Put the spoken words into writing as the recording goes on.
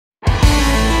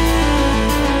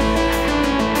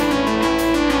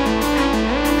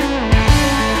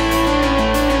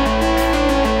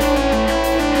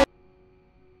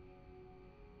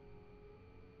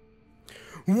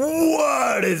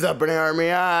What is up,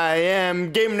 Army? I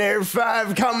am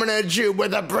GameNerd5 coming at you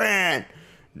with a brand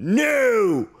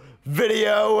new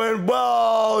video, and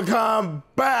welcome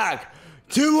back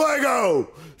to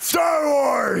LEGO Star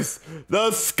Wars: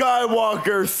 The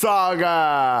Skywalker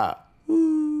Saga.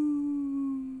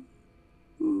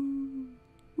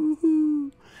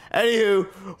 Anywho,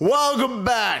 welcome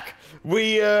back.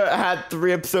 We had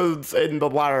 3 episodes in the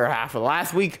latter half of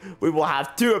last week. We will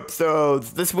have 2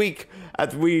 episodes this week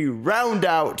as we round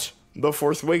out The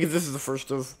Force Awakens. This is the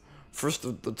first of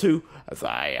the 2, as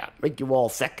I make you all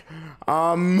sick.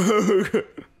 Anywho,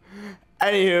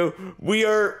 we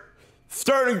are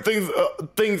starting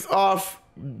things off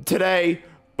today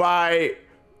by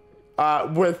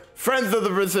with Friends of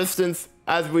the Resistance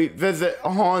as we visit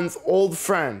Han's old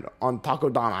friend on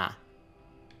Takodana.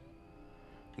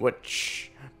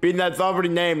 Which, being that's already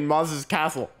named Maz's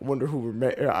Castle, I wonder who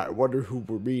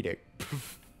we're meeting.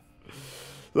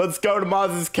 Let's go to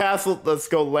Maz's Castle. Let's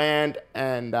go land,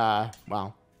 and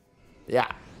well,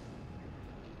 yeah.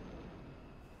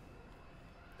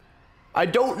 I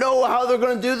don't know how they're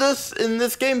gonna do this in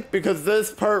this game because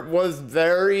this part was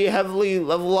very heavily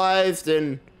levelized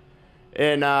in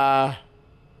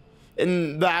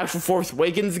the actual Force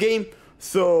Awakens game.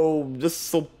 So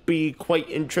this will be quite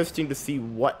interesting to see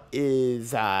what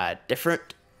is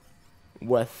different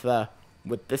with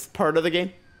this part of the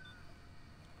game.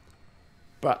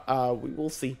 But we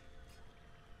will see.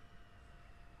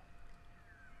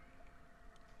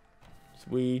 So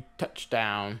we touch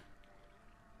down.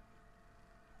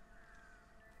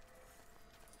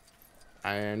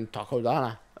 And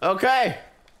Takodana. Okay.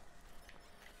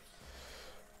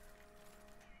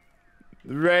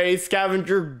 Ray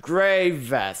Scavenger Gray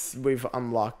Vest we've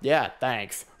unlocked. Yeah,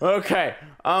 thanks. Okay.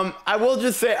 I will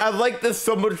just say I like this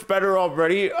so much better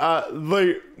already.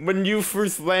 Like when you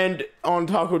first land on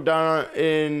Takodana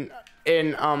in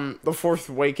The Force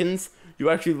Awakens,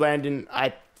 you actually land in,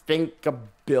 I think, a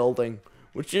building,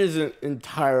 which isn't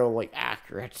entirely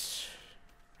accurate.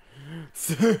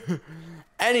 So,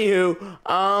 anywho,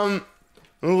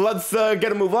 let's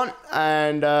get a move on,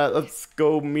 and let's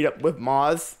go meet up with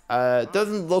Maz. It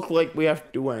doesn't look like we have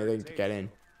to do anything to get in.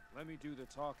 Let me do the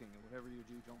talking, and whatever you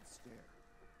do, don't stare.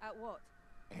 At what?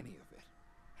 Any of it.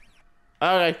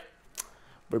 Okay.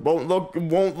 We won't look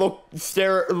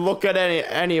at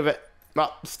any of it.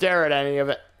 Well, stare at any of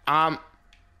it.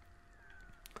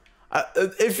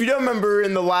 If you don't remember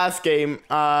in the last game,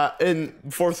 in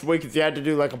Force Awakens, you had to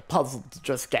do like a puzzle to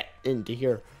just get into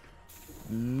here.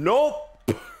 Nope.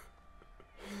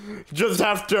 Just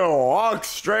have to walk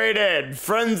straight in.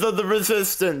 Friends of the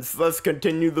Resistance. Let's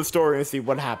continue the story and see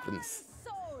what happens.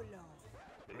 Oh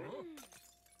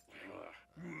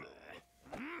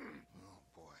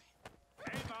boy.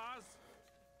 Hey, Maz.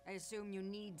 I assume you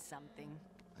need something.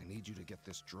 I need you to get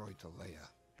this droid to Leia.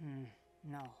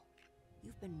 No.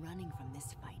 You've been running from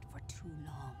this fight for too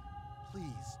long.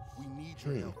 Please, we need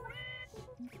your help.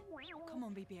 Come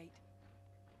on, BB-8.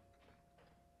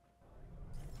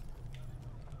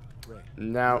 Ray,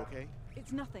 Now. okay?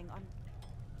 It's nothing. I'm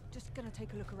just gonna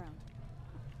take a look around.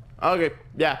 Okay,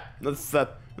 yeah. Let's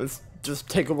just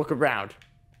take a look around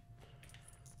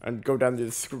and go down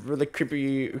this really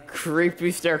creepy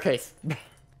staircase.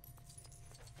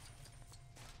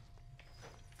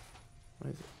 What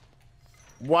is it?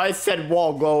 Why is said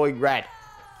wall glowing red?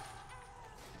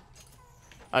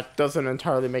 That doesn't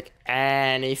entirely make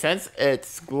any sense.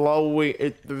 It's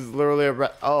glowing. There's literally a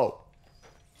red. Oh.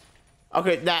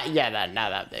 Okay, now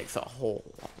that makes a whole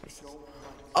lot more sense.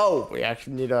 Oh, we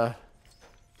actually need a.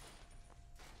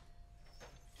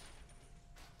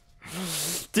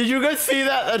 Did you guys see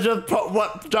that?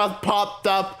 What just popped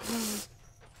up?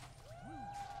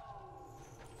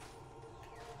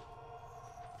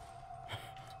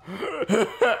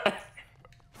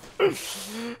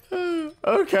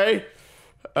 Okay.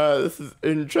 This is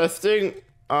interesting.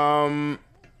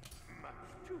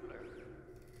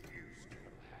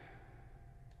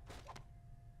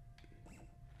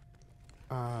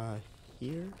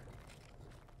 Here.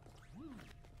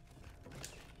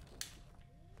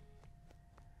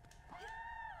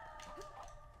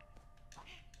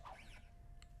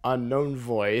 Unknown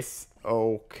voice.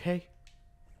 Okay.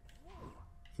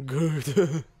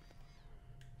 Good.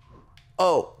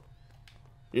 Oh.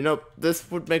 You know, this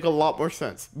would make a lot more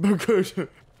sense. Good.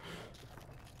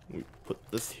 We put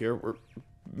this here. We're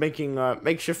making a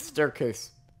makeshift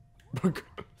staircase. The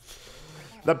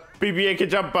BB-8 can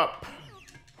jump up.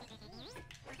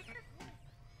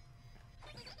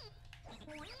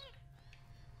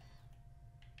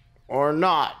 Or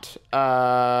not.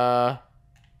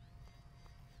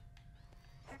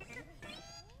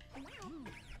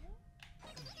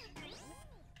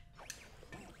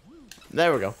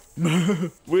 There we go.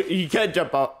 You can't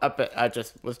jump up it. I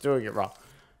just was doing it wrong.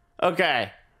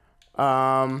 Okay.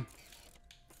 No,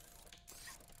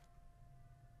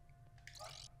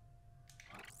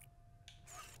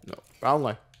 wrong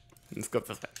way. Let's go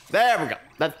this way. There we go.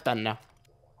 That's done now.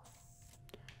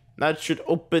 That should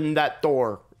open that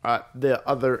door at the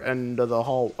other end of the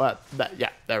hall.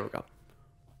 Yeah, there we go.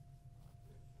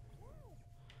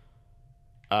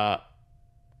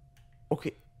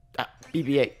 Okay.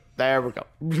 BB-8. There we go.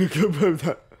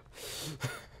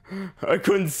 I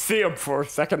couldn't see him for a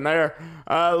second there.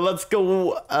 Let's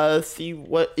go see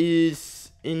what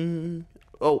is in.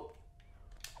 Oh,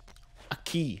 a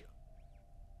key.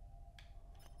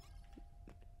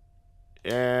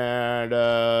 And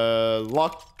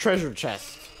locked treasure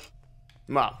chest.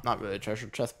 Well, not really a treasure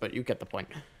chest, but you get the point.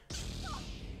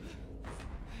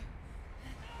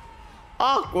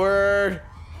 Awkward.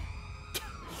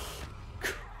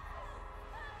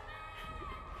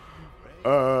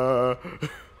 That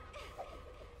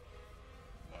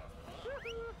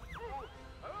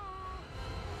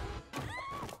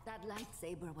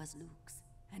lightsaber was Luke's,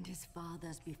 and his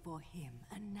father's before him,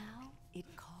 and now it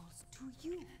calls to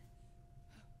you.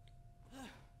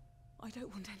 I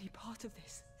don't want any part of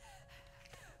this.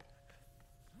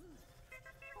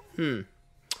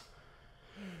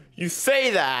 You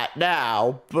say that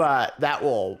now, but that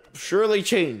will surely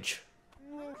change.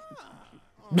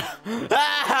 It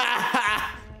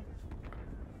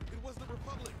was the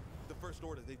Republic. The First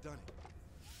Order, they've done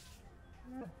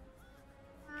it.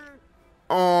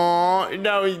 Oh,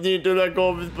 now he need to let go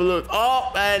of his balloons.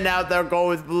 Oh, and now there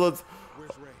go his balloons.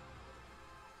 Where's Rey?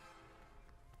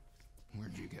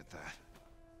 Where'd you get that?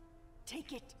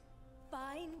 Take it.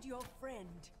 Find your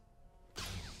friend.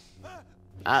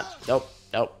 Nope.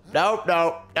 There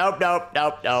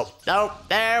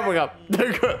we go.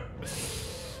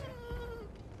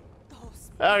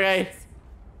 Okay.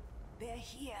 They're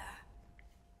here.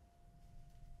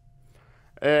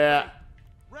 Yeah.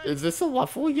 Is this a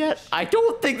level yet? I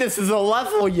don't think this is a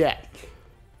level yet.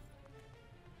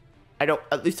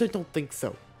 At least I don't think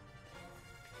so.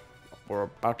 We're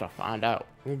about to find out.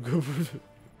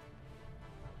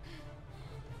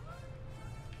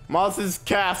 Moss's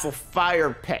Castle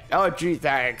Fire Pit. Oh, gee,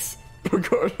 thanks.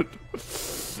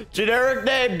 Generic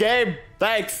name, game.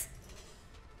 Thanks.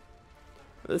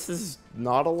 This is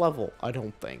not a level, I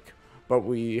don't think. But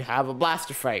we have a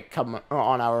blaster fight coming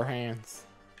on our hands.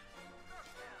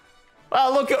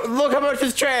 Well, look how much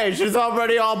has changed. It's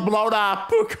already all blown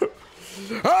up.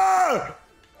 Ah!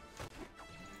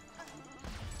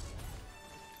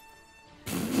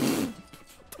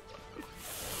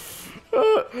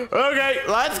 Okay,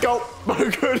 let's go.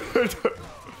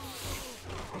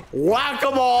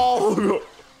 Whack-a-mole.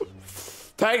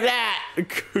 Take that.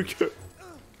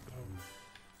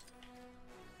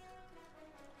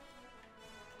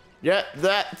 Yeah,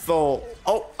 that's all.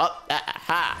 Oh,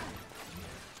 ha.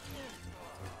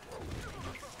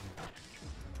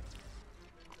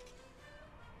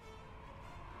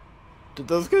 Did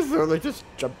those guys literally just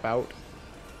jump out?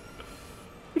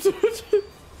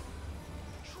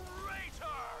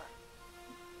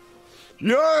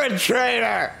 You're a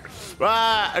traitor! No,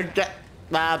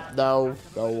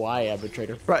 I am a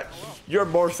traitor. But you're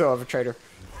more so of a traitor.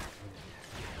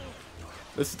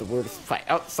 This is the weirdest fight.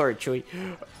 Oh, sorry, Chewie.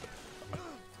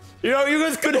 You know, you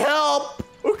guys could help!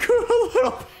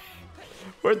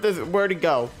 Where'd he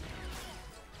go?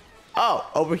 Oh,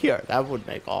 over here. That would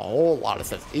make a whole lot of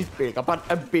sense. He's beating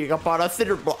up on a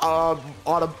cinder block,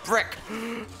 on a brick.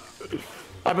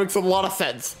 That makes a lot of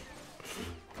sense.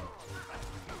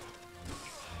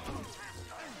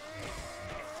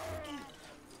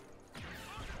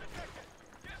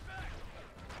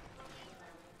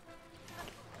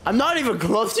 I'm not even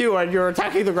close to you when you're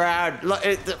attacking the ground.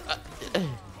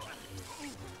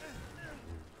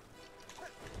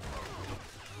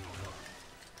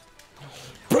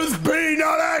 Press B,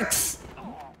 not X!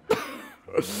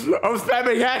 I'm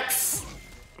spamming X!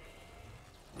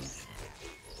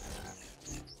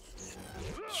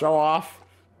 Show off.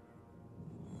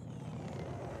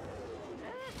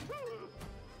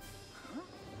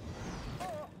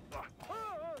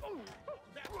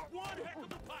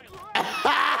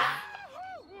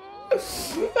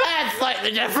 That's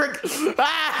slightly different. The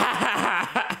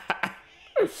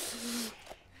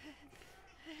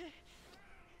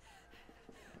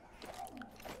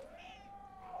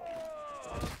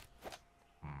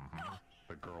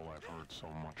girl I've heard so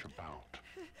much about.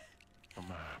 The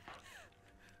map.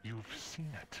 You've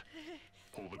seen it.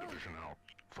 Pull the division out.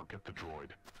 Forget the droid.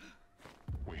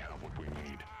 We have what we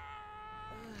need.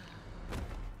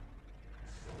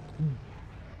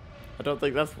 I don't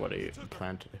think that's what he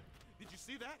planned to do. Did you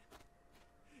see that?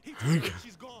 He took her,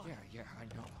 she's gone. Yeah, I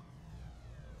know.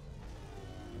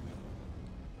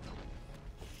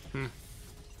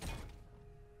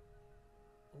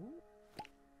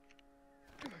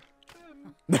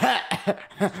 Hair.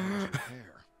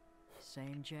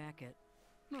 Same jacket.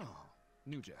 No,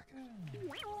 new jacket.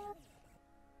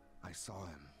 I saw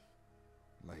him.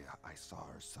 Leia, I saw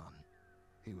her son.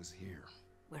 He was here.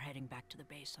 We're heading back to the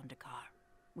base on Dakar.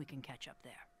 We can catch up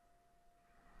there.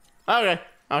 Okay,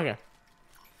 okay.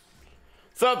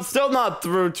 So I'm still not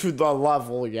through to the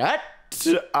level yet.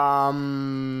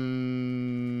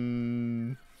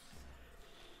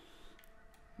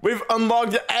 We've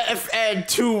unlocked FN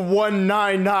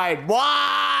 2199.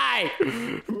 Why?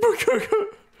 Okay,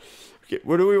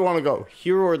 where do we want to go?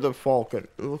 Here or the Falcon?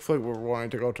 It looks like we're wanting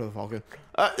to go to the Falcon.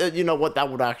 You know what?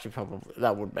 That would actually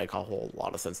that would make a whole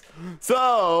lot of sense.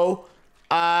 So,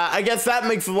 I guess that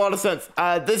makes a lot of sense.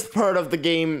 This part of the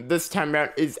game this time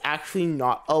around is actually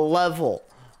not a level.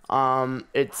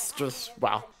 It's just,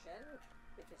 well,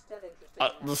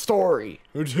 the story,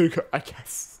 I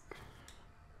guess.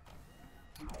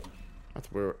 That's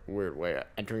a weird way of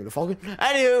entering the Falcon.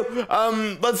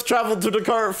 Anywho, let's travel to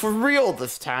Dakar for real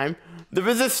this time. The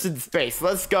Resistance base,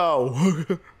 let's go.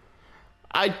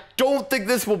 I don't think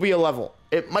this will be a level.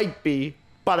 It might be,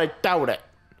 but I doubt it.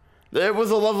 It was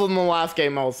a level in the last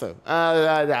game also.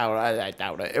 I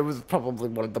doubt it. It was probably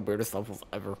one of the weirdest levels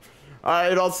ever.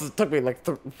 It also took me like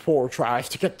 4 tries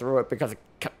to get through it because it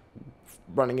kept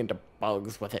running into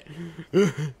bugs with it.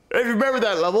 If you remember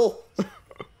that level,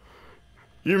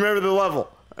 you remember the level.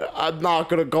 I'm not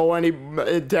gonna go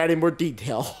into any more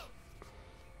detail.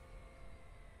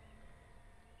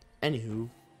 Anywho.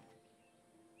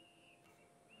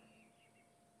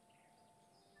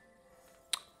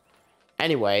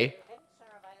 Anyway.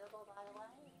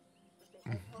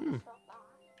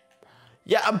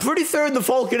 Yeah, I'm pretty certain the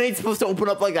Falcon ain't supposed to open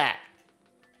up like that.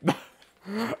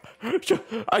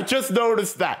 I just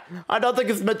noticed that. I don't think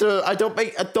it's meant to. I don't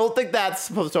think that's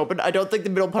supposed to open. I don't think the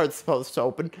middle part's supposed to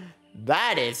open.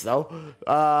 That is though.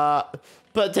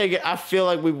 But take it. I feel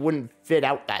like we wouldn't fit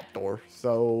out that door.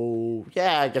 So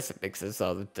yeah, I guess it makes sense.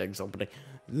 So the thing's opening.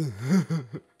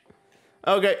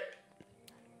 Okay.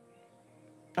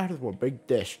 That is one big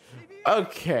dish.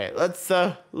 Okay, let's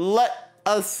let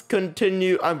us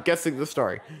continue. I'm guessing the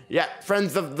story. Yeah,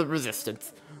 Friends of the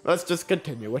Resistance. Let's just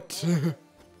continue it.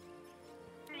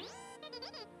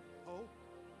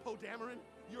 Oh, Dameron,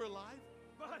 you're alive?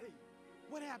 Buddy,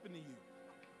 What happened to you?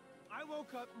 I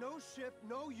woke up, no ship,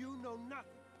 no you, no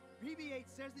nothing. BB-8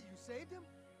 says that you saved him?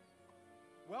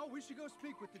 Well, we should go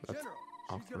speak with the general.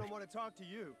 She's gonna want to talk to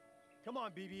you. Come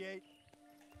on, BB-8.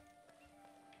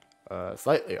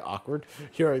 Slightly awkward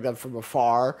hearing them from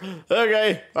afar.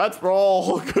 Okay, let's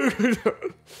roll.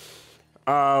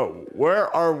 Where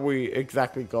are we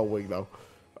exactly going though?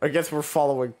 I guess we're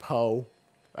following Poe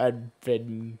and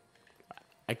Finn,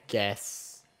 I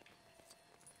guess.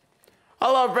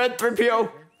 Hello, Red 3PO.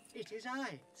 It is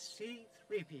I,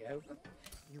 C-3PO.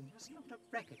 You must not have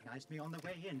recognized me on the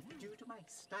way in due to my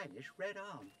stylish red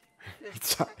arm.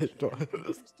 There's actually an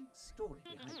interesting story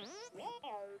behind it.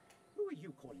 Who are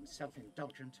you calling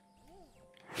self-indulgent?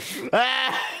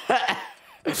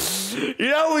 You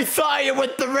know we saw you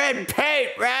with the red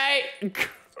paint, right?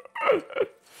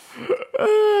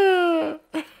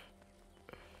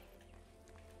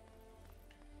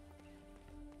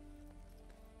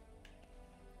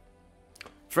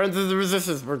 Friends of the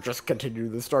Resistance, we're just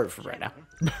continuing the story from right now.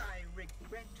 I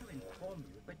regret to inform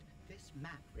you, but this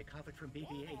map recovered from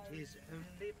BB-8 is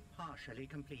only partially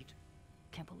complete.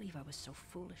 Can't believe I was so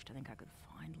foolish to think I could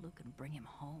find Luke and bring him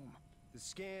home. The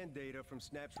scan data from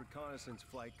Snap's reconnaissance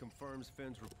flight confirms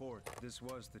Finn's report. This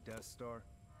was the Death Star.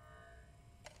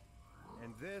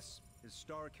 And this is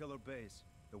Star Killer Base,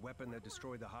 the weapon that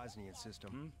destroyed the Hosnian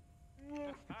system.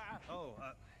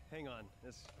 Hang on.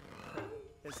 This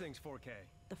thing's 4K.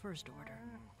 The First Order.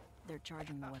 They're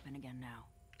charging the weapon again now.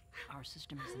 Our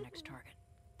system is the next target.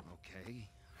 Okay,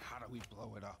 how do we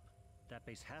blow it up? That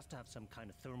base has to have some kind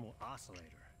of thermal oscillator.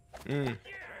 They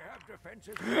have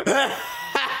defenses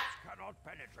cannot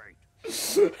penetrate.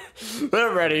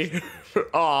 They're ready.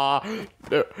 Aw.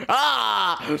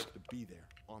 Ah! To be there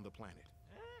on the planet.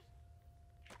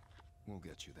 We'll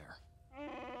get you there.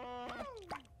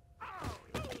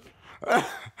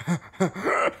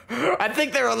 I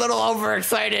think they're a little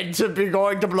overexcited to be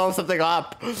going to blow something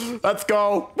up. Let's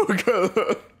go.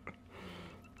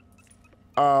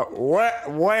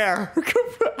 Where?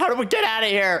 How do we get out of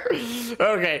here?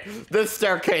 Okay, this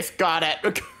staircase, got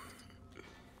it.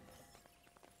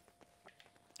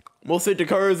 We'll see the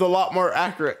color is a lot more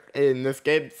accurate in this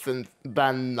game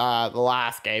than the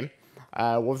last game.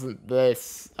 Wasn't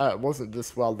this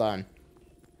well done.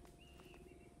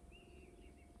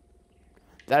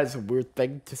 That is a weird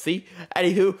thing to see.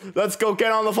 Anywho, let's go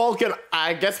get on the Falcon.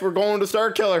 I guess we're going to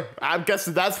Starkiller. I guess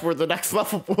that's where the next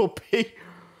level will be.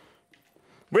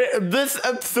 This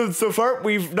episode so far,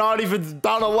 we've not even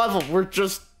done a level. We're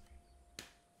just...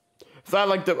 So I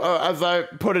like to, as I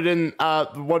put it in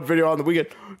one video on the weekend,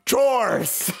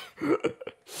 chores!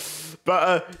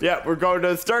 But yeah, we're going to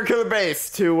Starkiller Base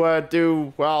to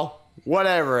do, well,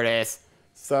 whatever it is.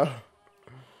 So...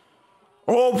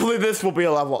 hopefully this will be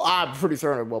a level. I'm pretty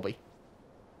certain it will be.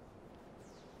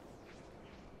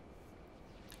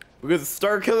 Because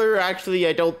Starkiller actually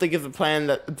I don't think is a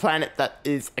planet that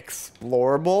is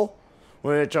explorable.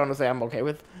 Which honestly I'm okay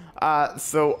with.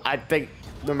 So I think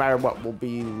no matter what will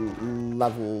be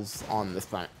levels on this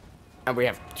planet. And we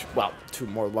have two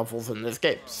more levels in this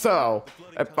game. So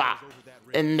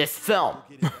in this film.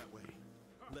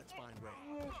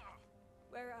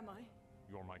 Where am I?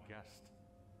 You're my guest.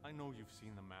 I know you've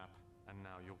seen the map, and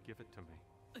now you'll give it to me.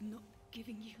 I'm not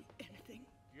giving you anything.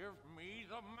 Give me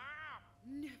the map!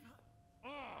 Never.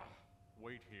 Ugh.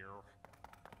 Wait here.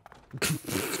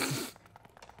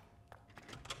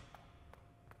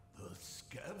 The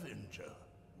scavenger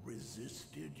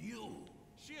resisted you.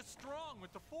 She is strong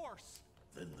with the Force.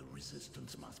 Then the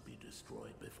resistance must be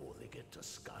destroyed before they get to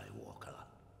Skywalker.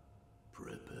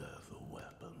 Prepare the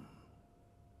weapon.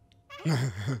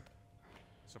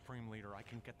 Supreme Leader, I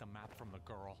can get the map from the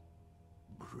girl.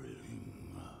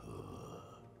 Bring her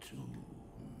to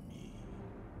me.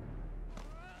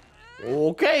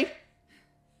 Okay.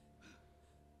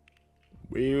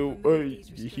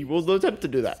 He will attempt to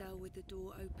do that.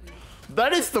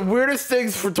 That is the weirdest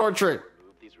things for torturing.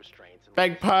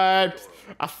 Bagpipes,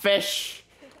 a fish,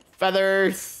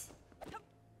 feathers.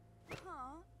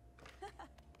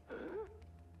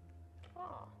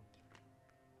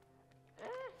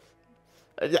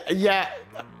 Yeah.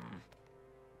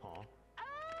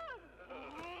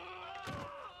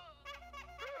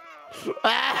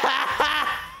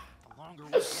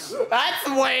 That's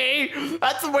the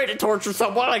way to torture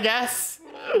someone, I guess.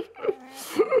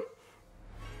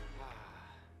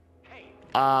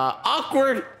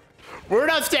 Awkward. We're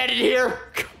not standing here.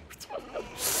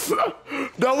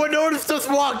 No one noticed us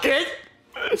walking.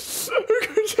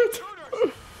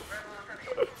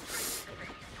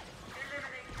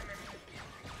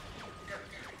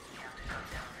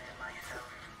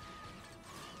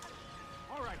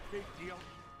 Big deal.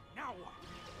 Now what?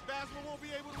 Phasma won't be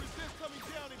able to resist coming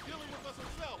down and dealing with us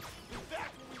herself. And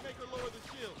that's when we make her lower the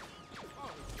shield.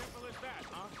 Oh, as simple as that,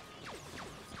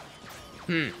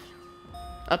 huh?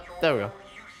 Up there we go.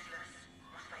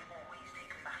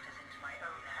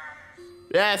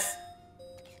 Yes.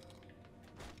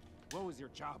 What was your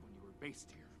job when you were based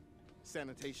here?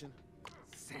 Sanitation.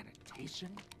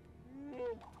 Sanitation?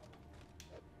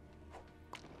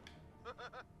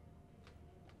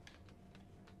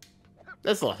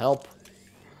 This'll help.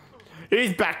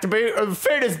 He's back to being.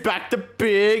 Finn is back to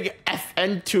big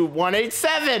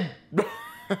FN2187.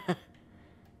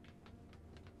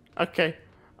 Okay.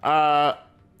 What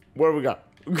do we got?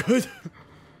 Good.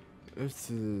 This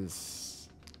is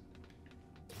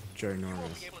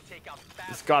ginormous.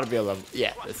 It's gotta be a level.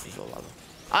 Yeah, this is a level.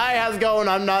 Hi, how's it going?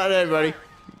 I'm not anybody.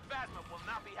 Phasma will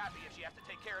not be happy if she has to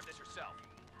take care of this herself.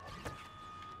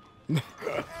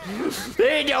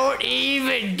 They don't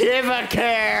even give a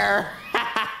care.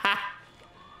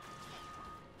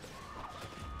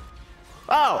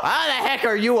 Oh, how the heck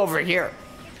are you over here?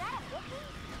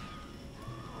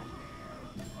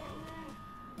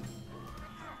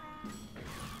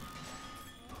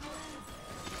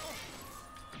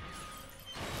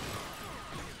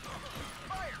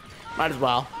 Might as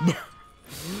well.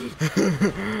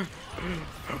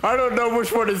 I don't know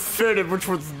which one is Finn and which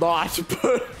one's not,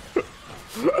 but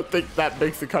I think that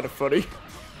makes it kind of funny.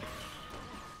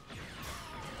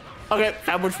 Okay,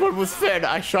 and which one was Finn?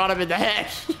 I shot him in the head.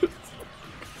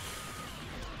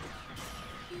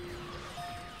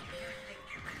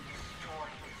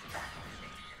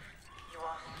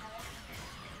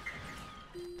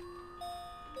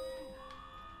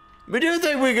 We do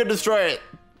think we can destroy it.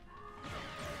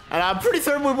 And I'm pretty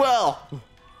certain we will.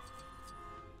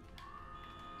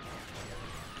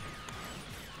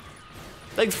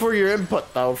 Thanks for your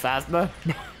input, though, Phasma.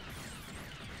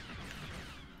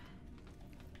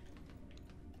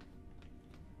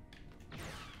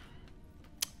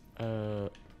 Ooh,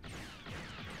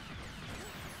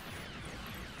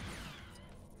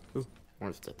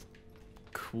 where's that?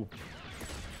 Cool.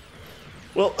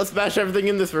 Well, let's smash everything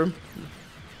in this room.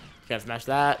 Can't smash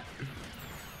that.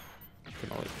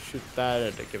 Can only shoot that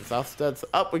and it gives off stats.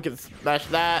 Oh, we can smash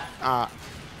that.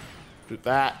 Shoot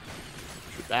that.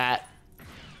 Shoot that.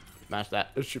 Smash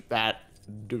that. Shoot that.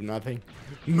 Do nothing.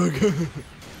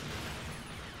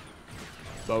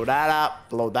 Blow that up.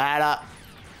 Blow that up.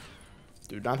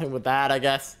 Do nothing with that, I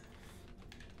guess.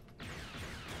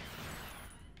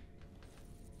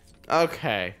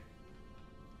 Okay.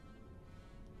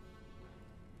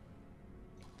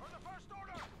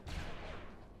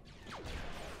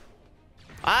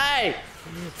 Hey!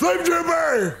 Flame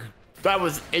Trooper! That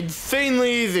was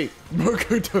insanely easy.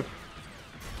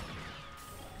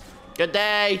 Good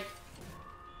day.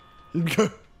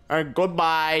 Alright,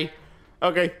 goodbye.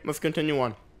 Okay, let's continue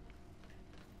on.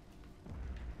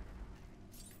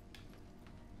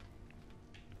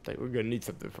 I think we're gonna need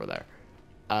something for there.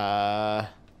 And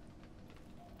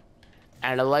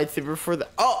a lightsaber for the.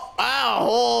 Oh,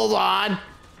 hold on.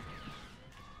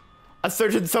 A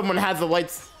certain someone has a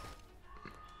lights.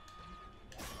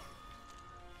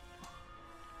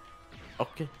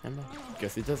 Okay, never mind.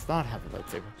 Guess he does not have a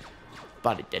lightsaber.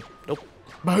 Thought he did. Nope.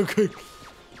 Okay.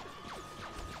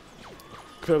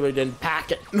 Clearly didn't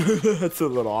pack it. That's a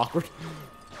little awkward.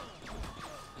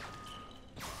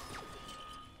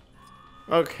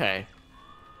 Okay.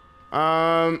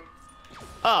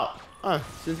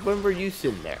 Since when were you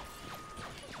sitting there?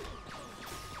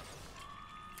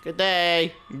 Good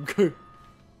day.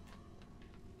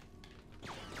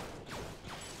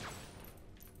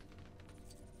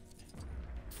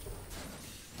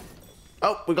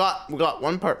 Oh, we got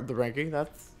one part of the ranking.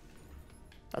 That's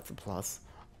a plus.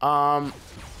 You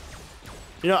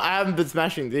know, I haven't been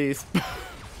smashing these.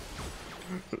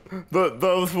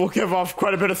 Those will give off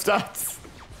quite a bit of stats.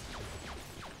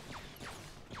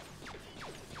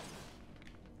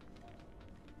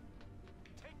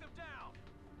 Take them down.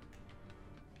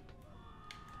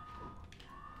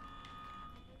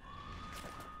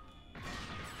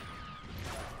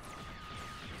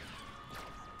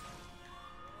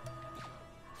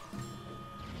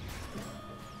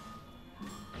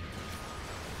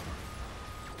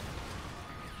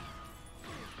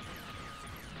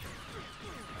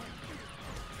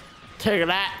 Take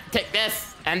that, take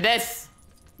this, and this.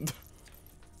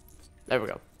 There we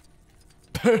go.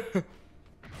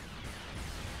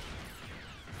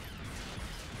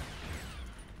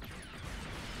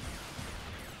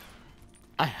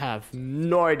 I have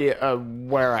no idea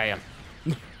where I am.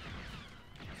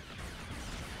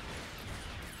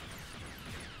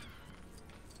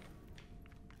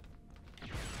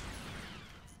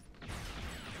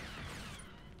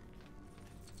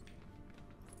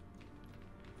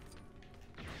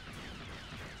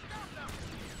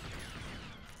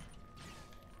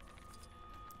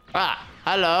 Ah,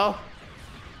 hello.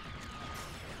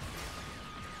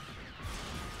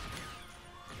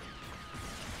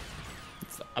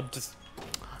 I'm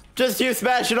just you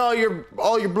smashing all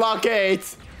your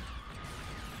blockades.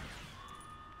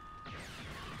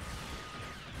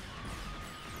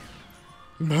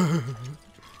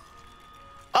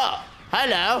 Oh,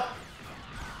 hello.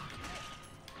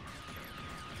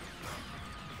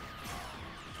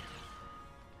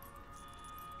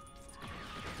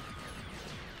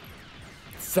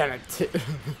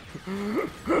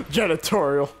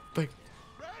 Janitorial thing.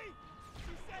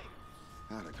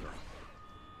 Atta girl.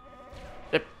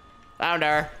 Yep, found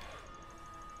her.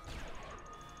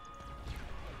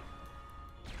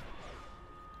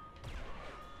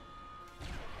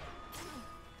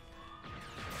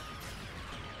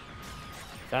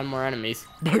 Found more enemies.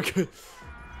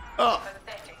 Oh.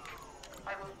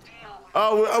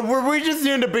 Oh, were we just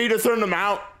needing to beat a certain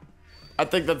amount? I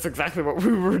think that's exactly what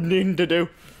we were needing to do.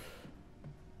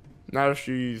 Now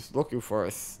she's looking for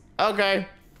us. Okay.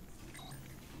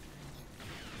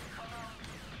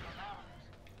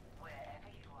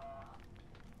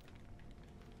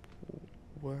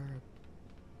 Whereabouts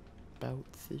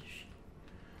is she?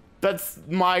 That's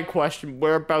my question.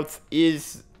 Whereabouts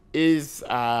is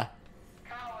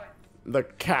the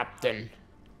captain?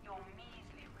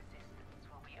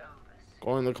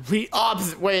 Going the complete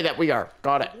opposite way that we are.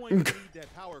 Got it. We're going to need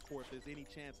that power core if there's any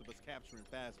chance of us capturing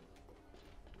Phasma.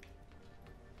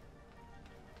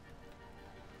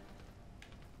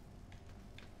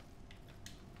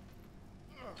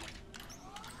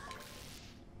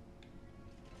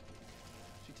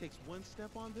 She takes one step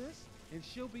on this, and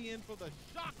she'll be in for the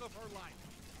shock of her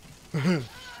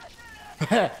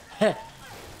life.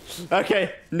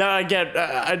 Okay, now I get.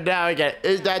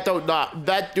 Is that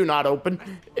do not open?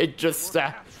 It just.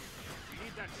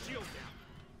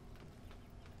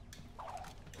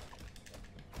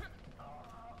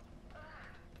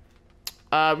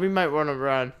 We might want to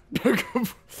run.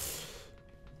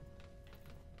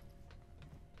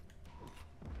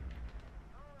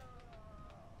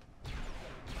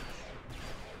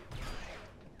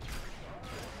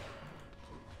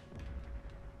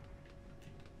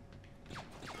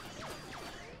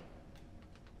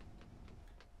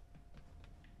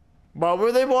 What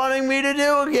were they wanting me to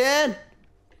do again?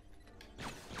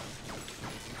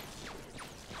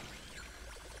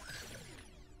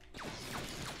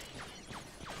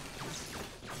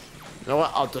 You know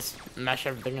what? I'll just mash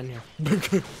everything in here.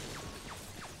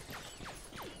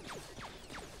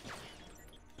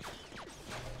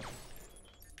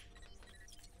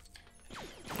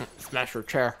 Smash her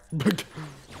chair.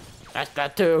 Smash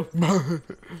that too.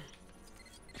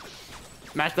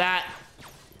 Smash that.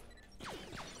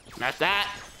 Smash that.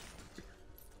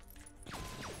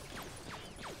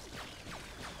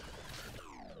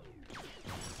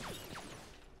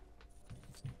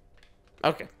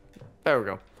 Okay, there we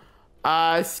go.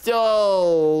 Still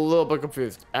a little bit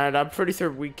confused, and I'm pretty sure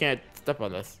we can't step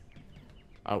on this.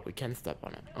 Oh, we can step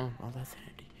on it. Oh, well, that's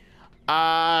handy.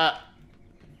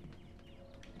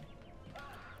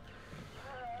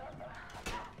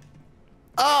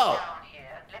 Oh!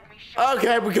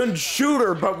 Okay, we couldn't shoot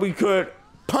her, but we could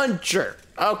punch her.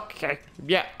 Okay,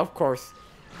 yeah, of course.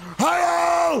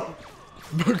 Hello!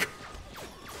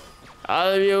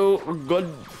 All of you,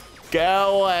 good, get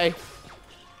away.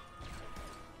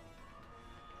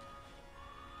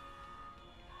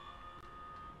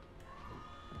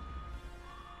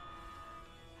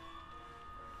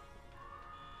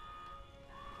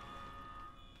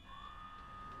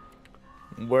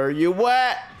 Where you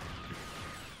at?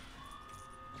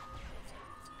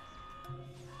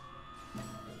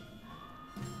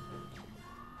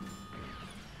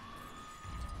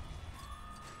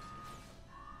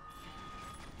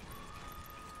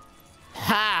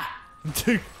 Ha!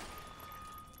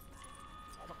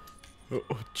 Oh,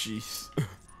 jeez.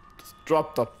 Just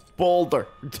dropped a boulder.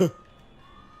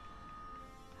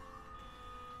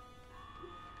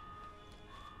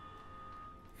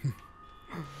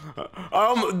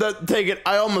 Take it.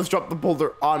 I almost dropped the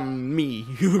boulder on me,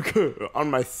 on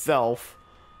myself.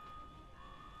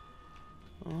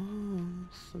 Oh,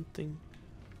 something.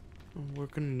 We're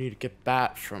gonna need to get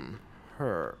that from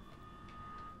her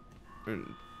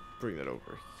and bring that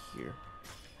over here.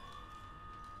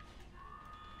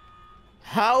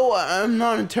 How? I'm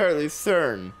not entirely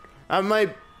certain. That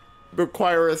might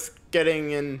require us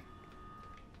getting in.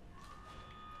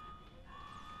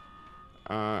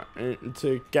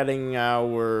 Into getting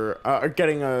our,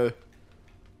 getting a,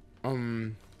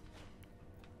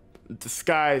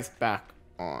 disguise back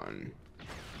on.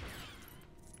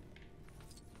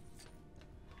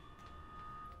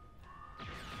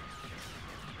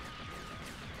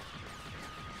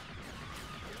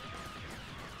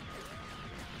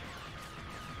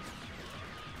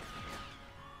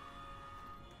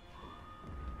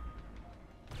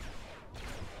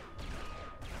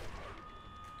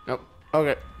 Nope.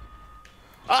 Okay.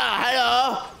 Ah,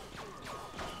 hello!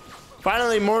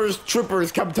 Finally, more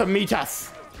troopers come to meet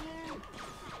us.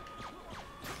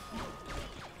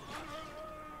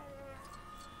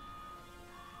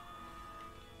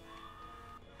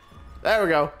 There we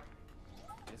go.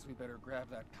 Guess we better grab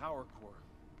that power core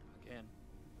again.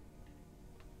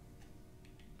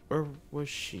 Where was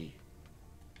she?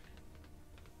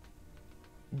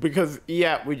 Because,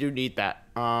 yeah, we do need that.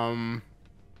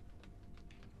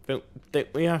 Think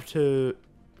we have to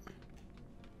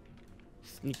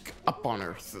sneak up on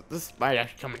her, so this might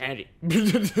actually come in handy.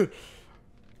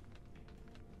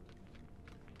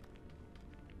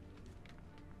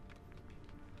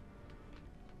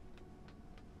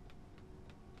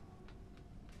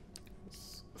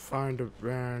 Let's find a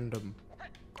random.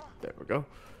 There we go.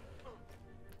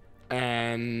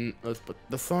 And let's put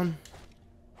this on.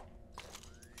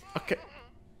 Okay.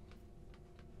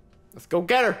 Let's go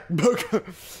get her.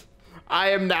 I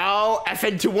am now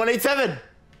FN2187.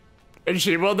 And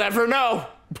she will never know.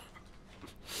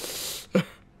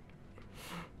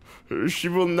 She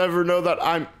will never know that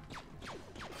I'm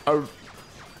a...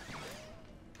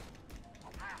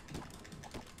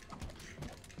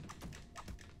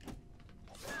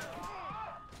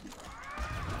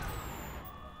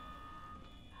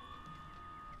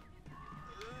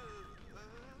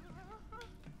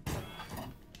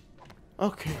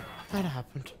 Okay, that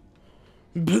happened.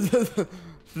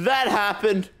 That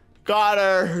happened. Got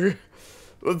her.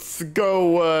 Let's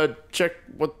go check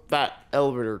what that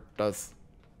elevator does.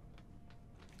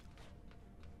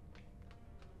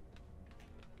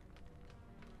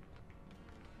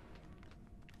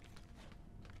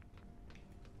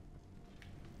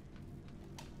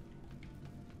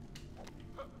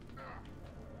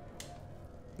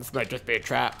 This might just be a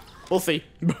trap. We'll see.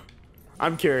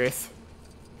 I'm curious.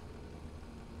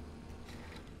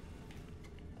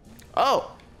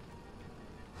 Oh!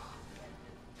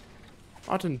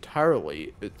 Not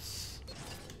entirely. It's...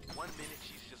 One minute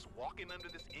she's just walking under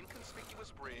this inconspicuous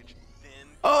bridge, then...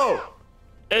 Oh!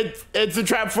 It's a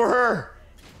trap for her!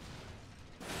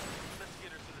 Let's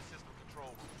get her to the system control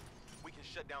room. We can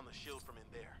shut down the shield from in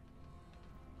there.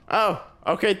 Oh,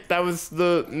 okay, that was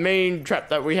the main trap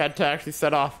that we had to actually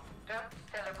set off. Don't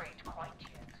celebrate quite yet.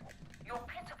 Your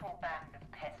pitiful band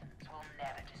of peasants will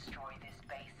never destroy this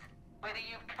base. Whether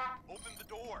you've come... Open the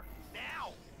door,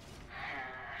 now!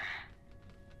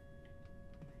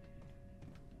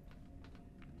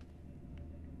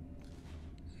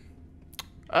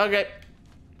 Okay.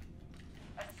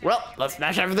 Well, let's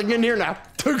smash everything in here now.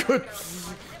 Good.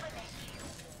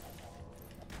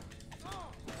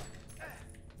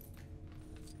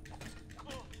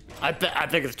 I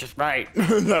think it's just right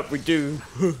that we do.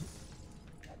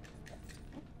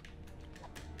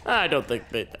 I don't think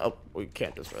they... Oh, we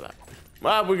can't destroy that.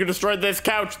 Well, we can destroy this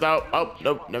couch, though. Oh,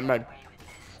 nope, never mind.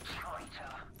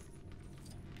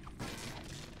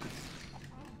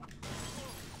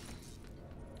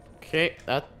 Okay,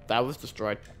 that was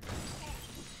destroyed.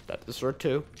 That destroyed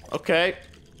too. Okay.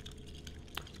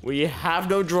 We have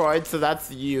no droid, so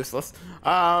that's useless.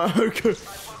 Okay.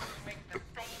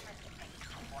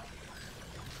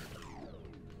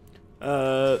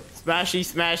 Smashy,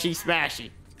 smashy,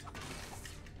 smashy.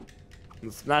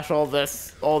 Let's smash all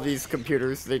these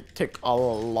computers. They take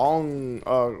quite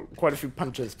a few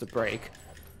punches to break.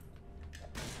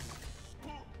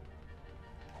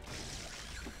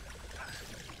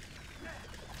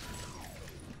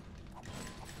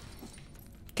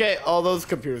 Okay, all those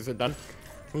computers are done.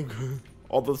 Okay.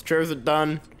 All those chairs are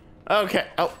done. Okay.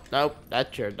 Oh, no,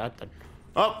 that chair not done.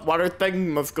 Oh, water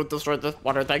thing. Let's go destroy this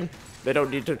water thing. They don't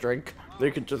need to drink.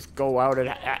 They could just go out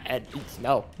and eat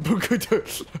snow.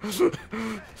 That's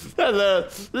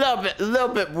a little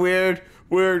bit weird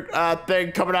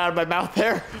thing coming out of my mouth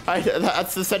there.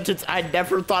 That's the sentence I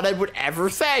never thought I would ever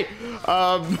say.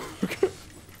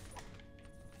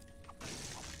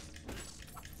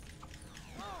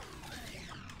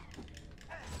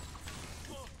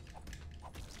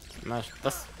 Smash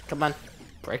this. Come on.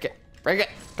 Break it. Break it.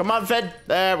 Come on, Finn.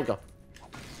 There we go.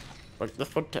 Break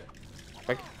this one too.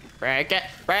 Break it. Break it.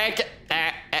 Break it.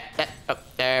 Oh,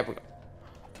 there we go.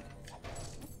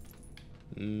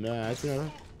 Nice.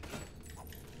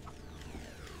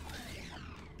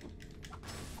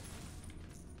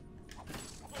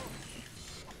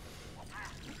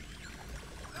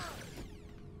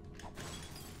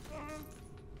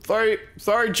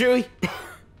 Sorry, Chewie.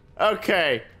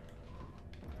 Okay.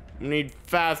 We need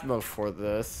Phasma for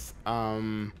this. You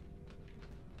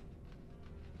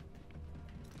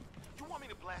want me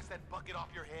to blast that bucket off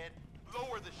your head?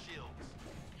 Lower the shields.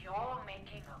 You're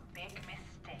making a big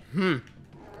mistake.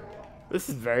 This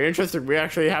is very interesting. We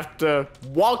actually have to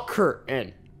walk her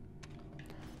in.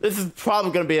 This is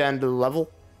probably gonna be the end of the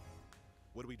level.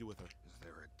 What do we do with her? Is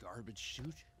there a garbage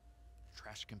chute?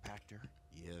 Trash compactor?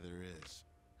 Yeah, there is.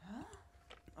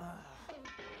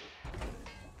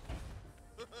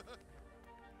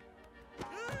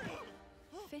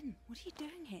 Finn, what are you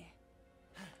doing here?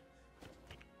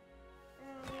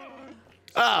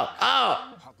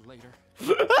 Oh! Later.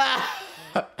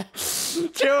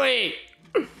 Chewie!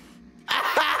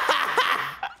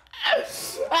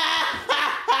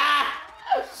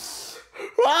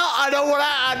 Well, I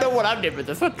know what I'm doing with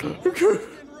this one. Hit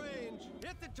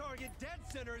the target dead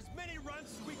center as many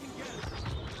runs as we can get.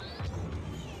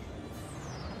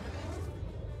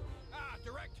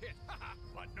 Direct hit,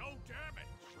 but no damage.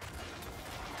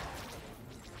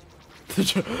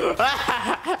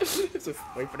 Just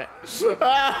wait for that.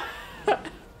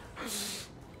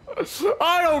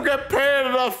 I don't get paid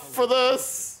enough for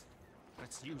this.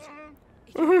 Let's use it.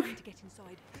 If you need to get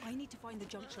inside, I need to find the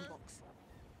junction box.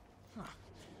 Huh.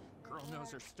 Girl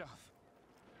knows her stuff.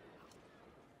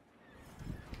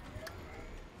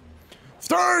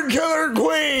 Star Killer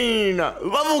Queen!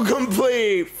 Level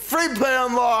complete! Free play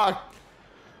unlocked!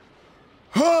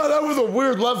 Oh, that was a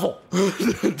weird level.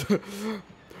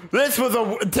 This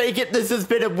has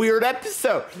been a weird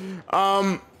episode.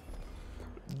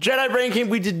 Jedi ranking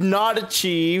we did not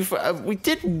achieve. We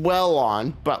did well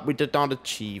on, but we did not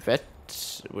achieve it,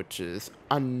 which is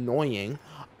annoying.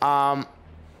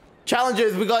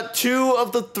 Challenges, we got 2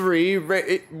 of the 3.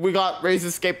 We got Raise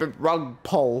Escape and Rug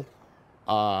Pull.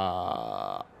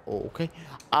 Okay.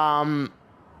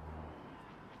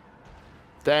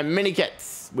 Then mini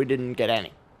kits, we didn't get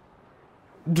any.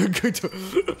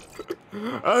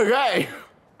 Okay.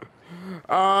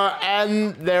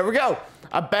 And there we go.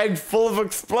 A bag full of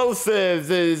explosives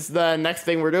is the next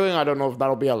thing we're doing. I don't know if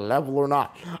that'll be a level or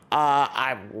not.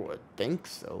 I would think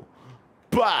so.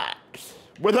 But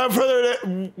without further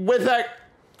ado,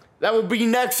 that will be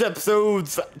next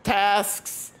episode's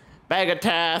tasks. Bag of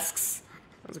tasks.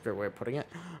 That's a great way of putting it.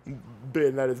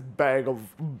 Being that it's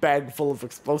bag full of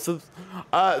explosives.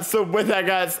 So with that,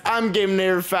 guys, I'm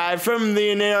Inator 5 from the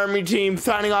Inator Army team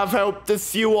signing off. I hope to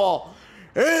see you all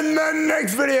in the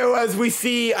next video as we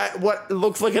see what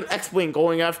looks like an X-Wing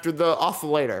going after the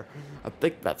oscillator. I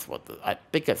think that's what I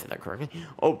think I said that correctly.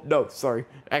 Oh, no, sorry.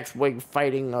 X-Wing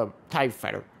fighting a TIE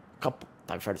fighter. Couple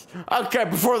TIE fighters. Okay,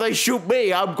 before they shoot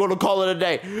me, I'm going to call it a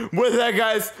day. With that,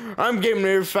 guys, I'm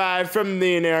Inator 5 from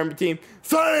the Inator Army team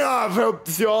signing off. I hope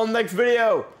to see you all in the next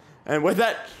video. And with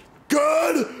that,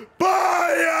 goodbye!